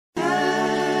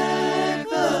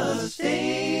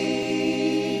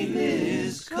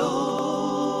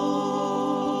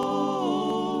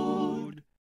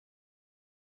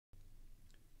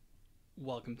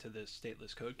welcome to the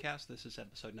Stateless Codecast. This is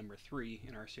episode number 3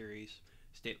 in our series,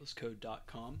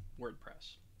 statelesscode.com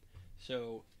WordPress.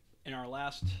 So in our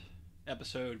last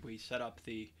episode, we set up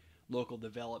the local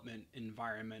development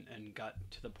environment and got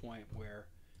to the point where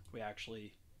we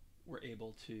actually were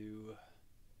able to,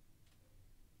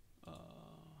 let's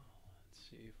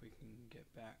see if we can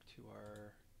get back to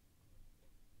our,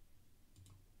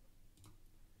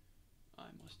 I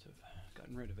must have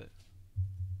gotten rid of it.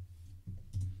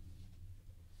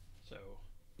 So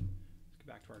let's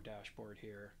go back to our dashboard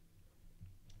here.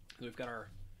 So we've got our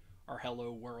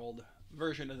Hello World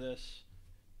version of this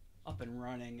up and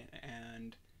running,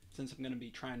 and since I'm going to be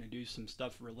trying to do some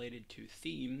stuff related to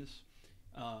themes,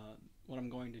 what I'm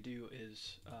going to do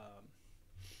is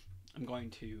I'm going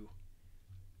to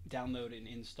download and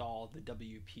install the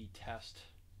WP test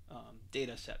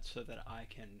dataset so that I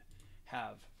can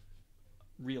have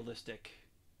realistic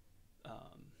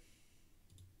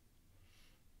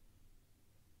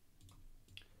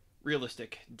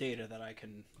data that I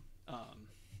can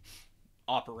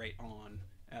operate on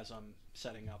as I'm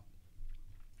setting up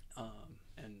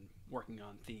and working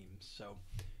on themes. So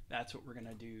that's what we're going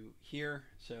to do here.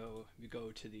 So if you go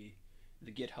to the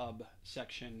GitHub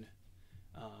section,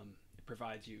 it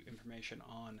provides you information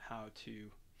on how to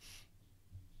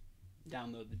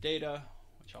download the data,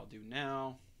 which I'll do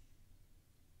now.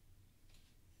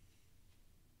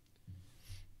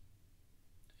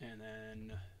 And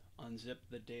then unzip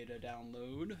the data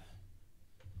download.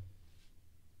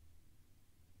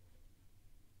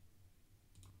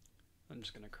 I'm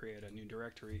just going to create a new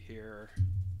directory here.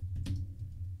 And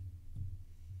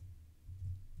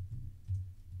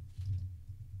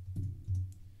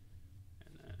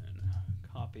then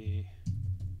copy.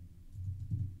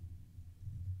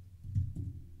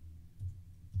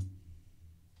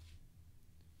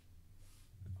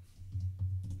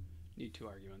 Need 2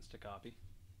 arguments to copy.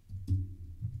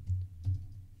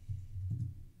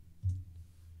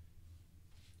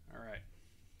 Alright,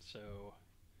 so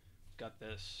got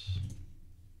this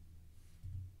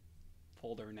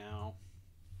folder now.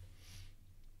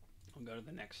 I'll go to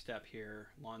the next step here,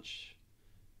 launch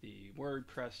the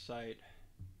WordPress site.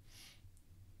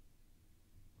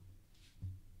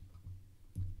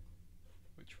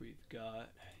 Which we've got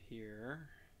here.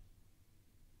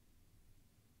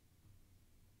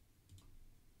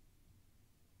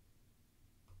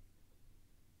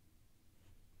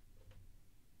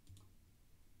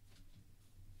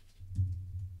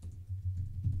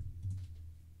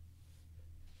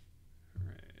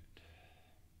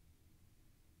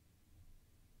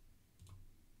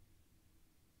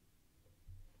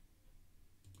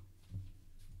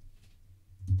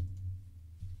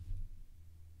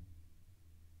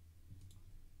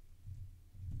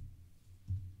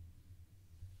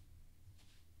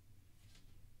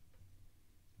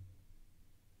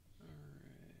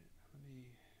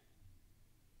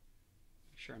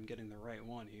 Sure I'm getting the right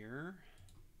one here.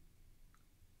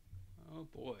 Oh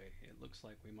boy, it looks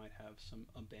like we might have some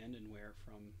abandonware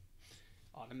from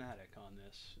Automatic on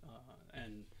this.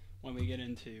 And when we get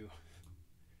into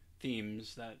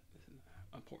themes, that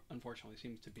unfortunately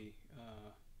seems to be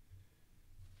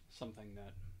something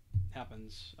that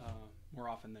happens more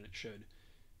often than it should.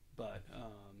 But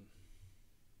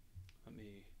let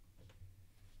me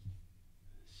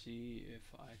see if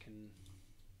I can.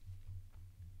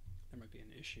 There might be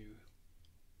an issue.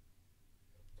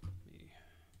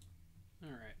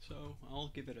 Alright, so I'll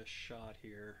give it a shot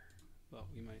here, but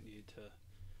we might need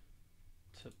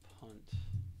to punt.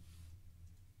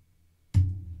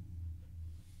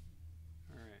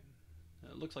 Alright,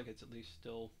 it looks like it's at least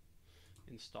still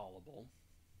installable.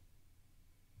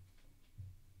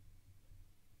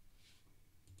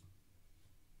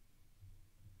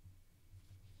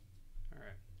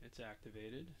 Alright, it's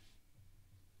activated.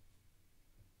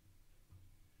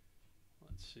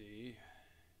 Let's see.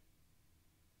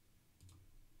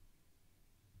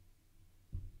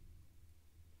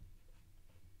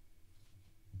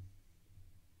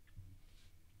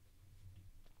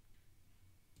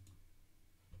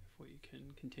 If we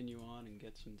can continue on and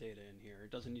get some data in here.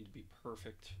 It doesn't need to be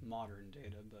perfect modern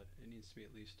data, but it needs to be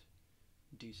at least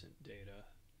decent data.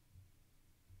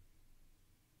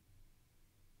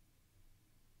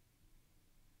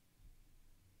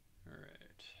 Alright.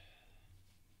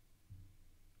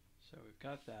 So we've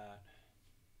got that.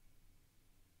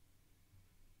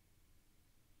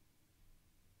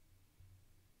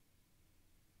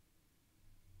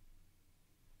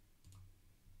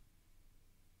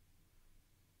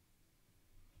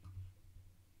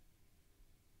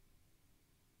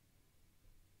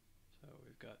 So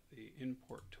we've got the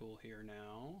import tool here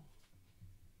now.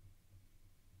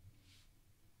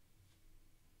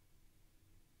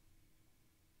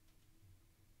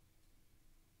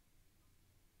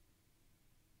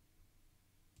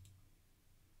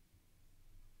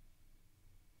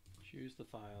 choose the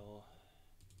file.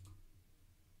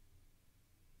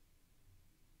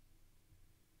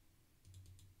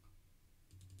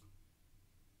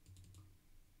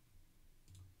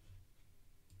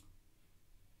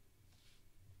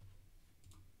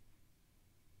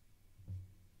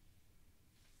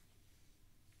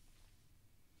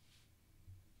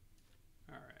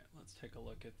 All right, let's take a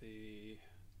look at the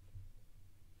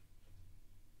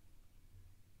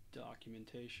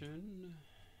documentation.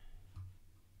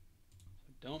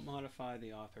 So don't modify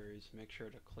the authors. Make sure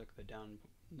to click the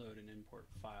download and import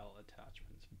file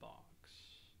attachments box.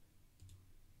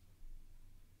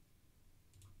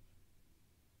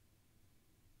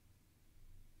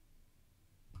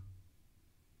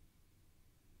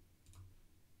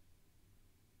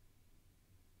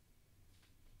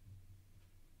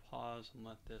 Pause and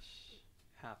let this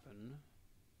happen.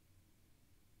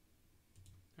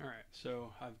 Alright,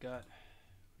 so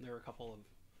there were a couple of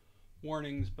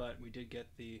warnings, but we did get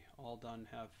the all done,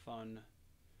 have fun.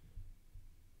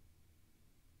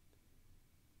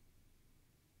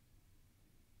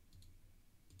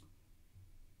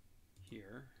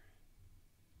 Here.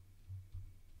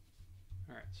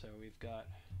 Alright, so we've got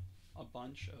a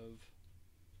bunch of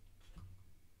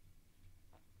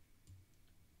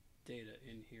data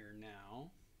in here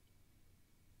now.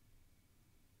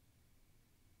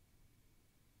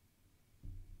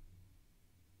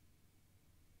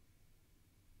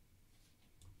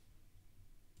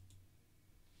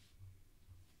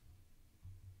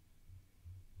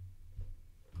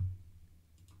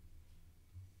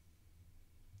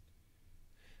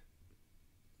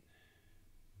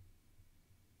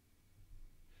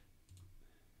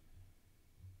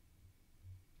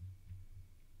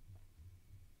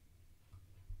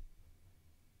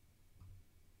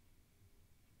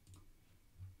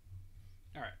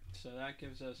 Alright, so that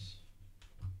gives us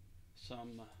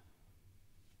some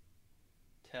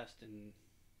test and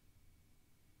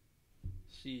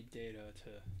seed data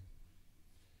to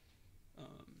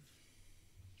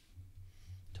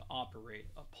operate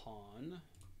upon.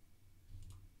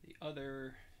 The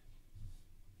other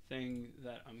thing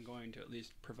that I'm going to at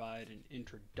least provide an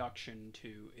introduction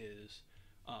to is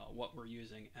what we're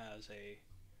using as a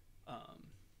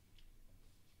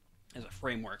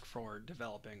framework for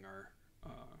developing our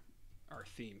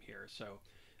theme here. So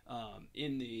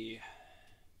in the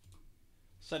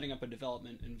setting up a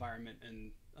development environment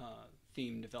and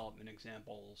theme development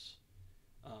examples,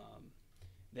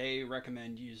 they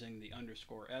recommend using the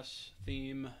 _s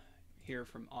theme here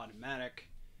from Automatic.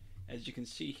 As you can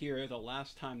see here, the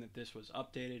last time that this was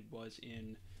updated was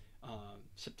in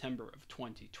September of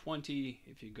 2020.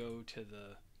 If you go to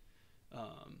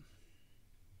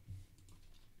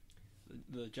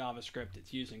the JavaScript,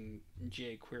 it's using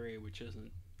jQuery, which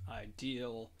isn't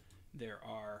ideal. There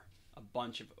are a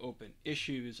bunch of open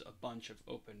issues, a bunch of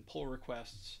open pull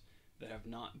requests that have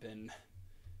not been,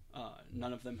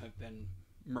 none of them have been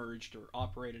merged or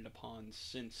operated upon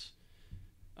since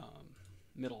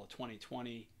middle of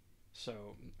 2020,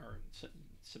 or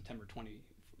September 14th,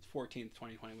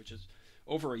 2020, which is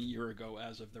over a year ago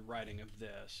as of the writing of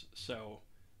this. So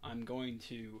I'm going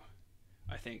to,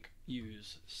 I think,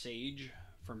 use Sage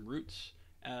from Roots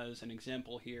as an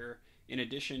example here, in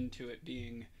addition to it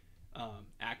being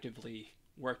actively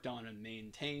worked on and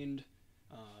maintained.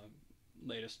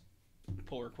 Latest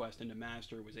pull request into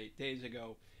master was 8 days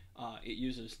ago. It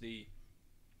uses the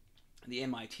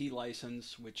MIT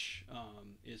license, which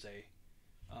is a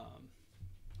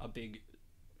big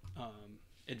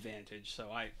advantage.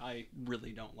 So I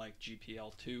really don't like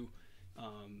GPL2.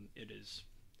 It is,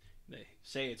 they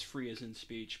say it's free as in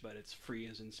speech, but it's free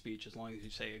as in speech as long as you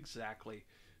say exactly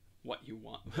what you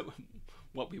want,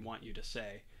 what we want you to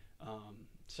say.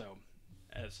 So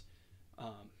as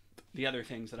the other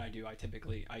things that I do,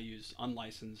 I use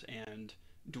unlicensed and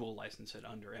dual license it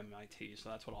under MIT. So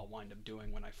that's what I'll wind up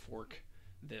doing when I fork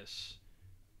this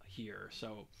here.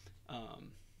 So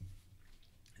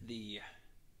the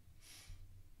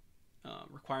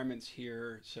requirements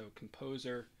here, so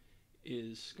Composer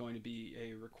is going to be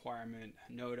a requirement.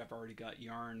 Node, I've already got.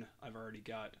 Yarn, I've already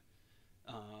got.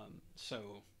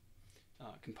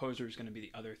 Composer is going to be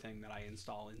the other thing that I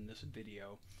install in this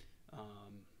video.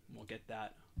 We'll get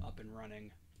that up and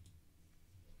running,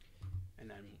 and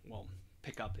then we'll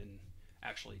pick up in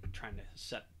actually trying to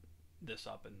set this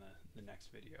up in the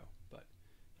next video. But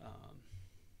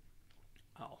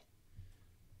I'll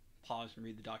pause and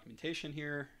read the documentation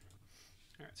here.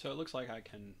 All right, so it looks like I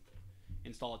can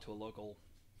install it to a local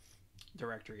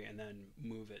directory and then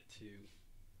move it to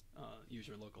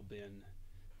user local bin,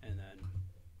 and then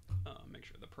make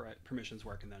sure the permissions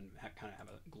work, and then kind of have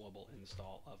a global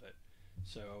install of it.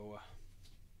 So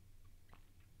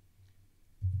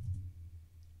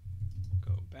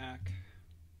go back.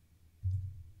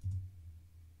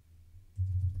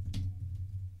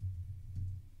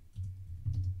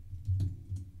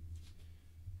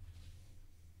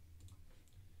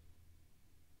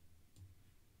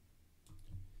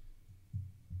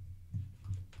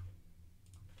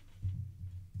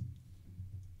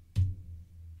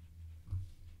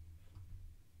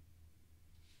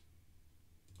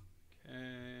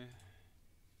 Okay.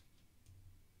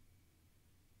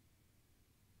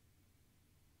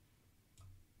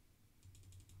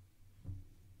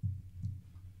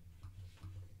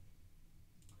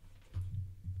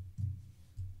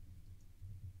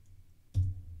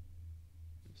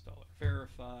 Installer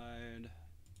verified.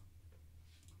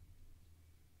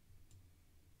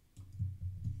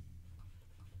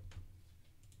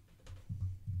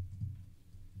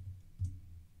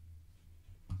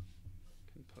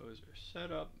 Composer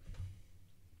setup.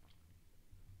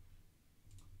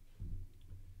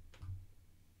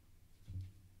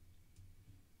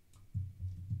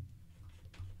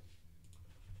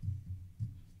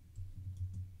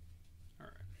 All right.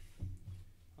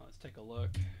 Well, let's take a look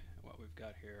at what we've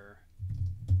got here.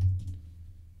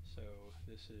 So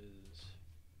this is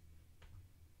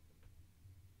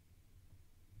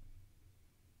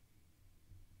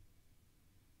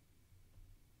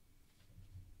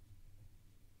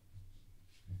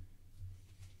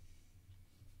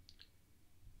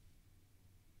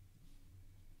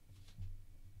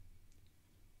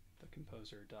the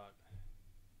composer dot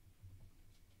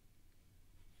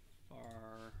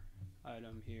var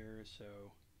item here. So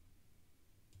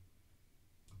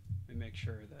we make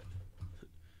sure that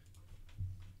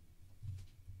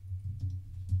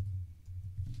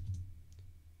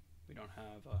we don't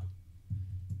have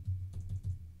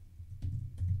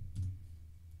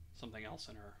something else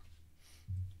in our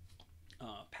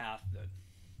path that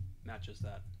matches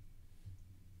that.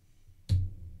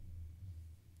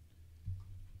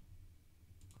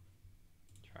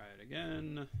 Try it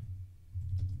again.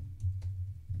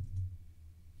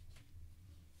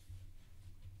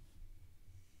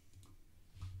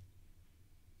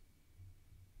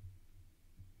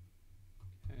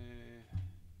 Okay.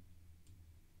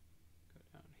 Go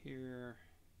down here.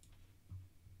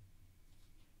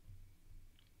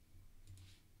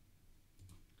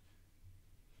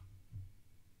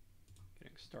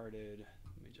 Getting started.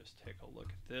 Let me just take a look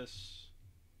at this.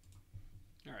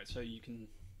 All right, so you can,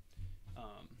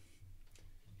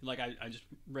 like I just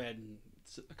read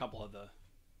a couple of the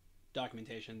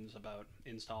documentations about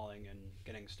installing and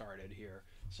getting started here.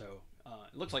 So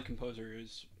it looks like Composer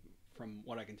is, from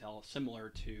what I can tell, similar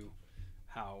to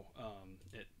how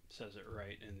it says it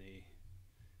right in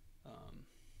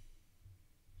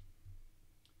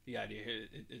the idea.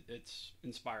 It's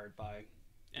inspired by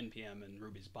NPM and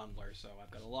Ruby's bundler, so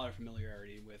I've got a lot of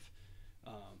familiarity with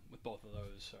both of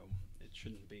those. So it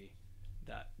shouldn't be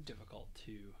that difficult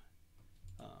to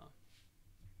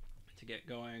get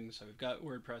going. So we've got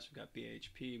WordPress, we've got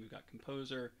PHP, we've got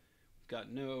Composer, we've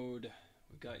got Node,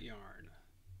 we've got Yarn.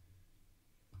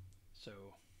 So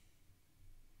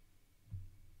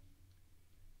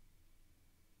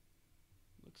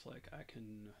looks like I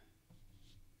can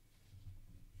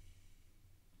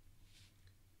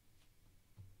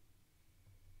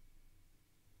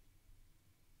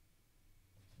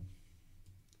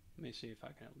let me see if I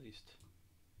can at least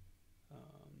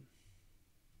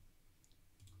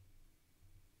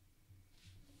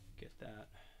get that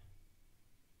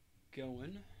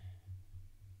going.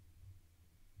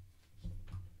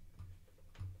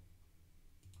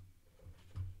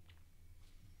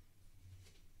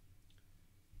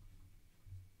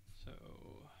 So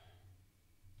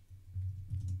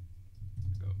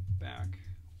go back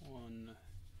one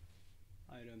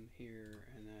item here,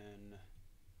 and then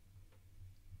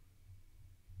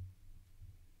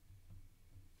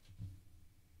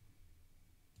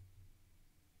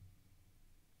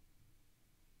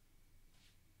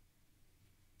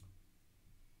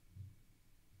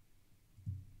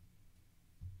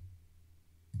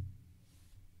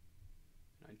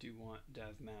I do want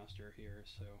dev master here,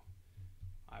 so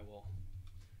I will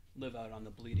live out on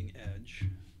the bleeding edge.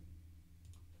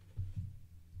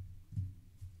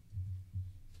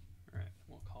 All right,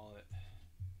 we'll call it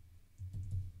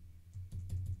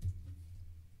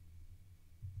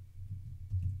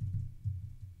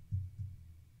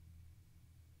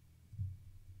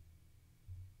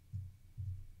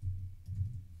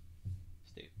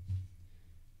state.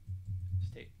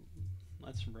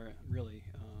 Let's really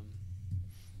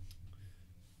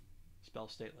spell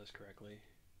stateless correctly.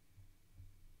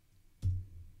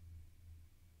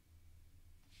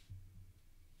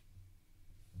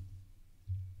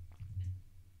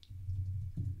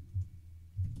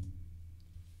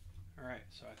 All right,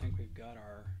 so I think we've got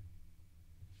our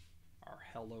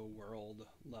hello world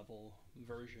level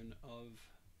version of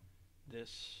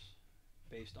this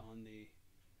based on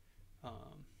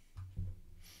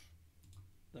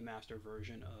the master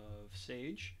version of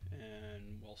Sage,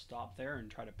 and we'll stop there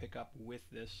and try to pick up with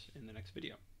this in the next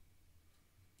video.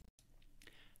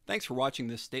 Thanks for watching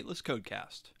this stateless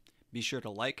codecast. Be sure to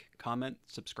like, comment,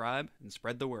 subscribe, and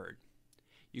spread the word.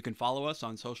 You can follow us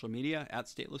on social media at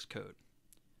statelesscode.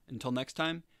 Until next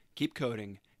time, keep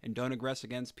coding and don't aggress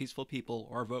against peaceful people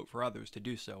or vote for others to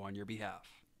do so on your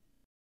behalf.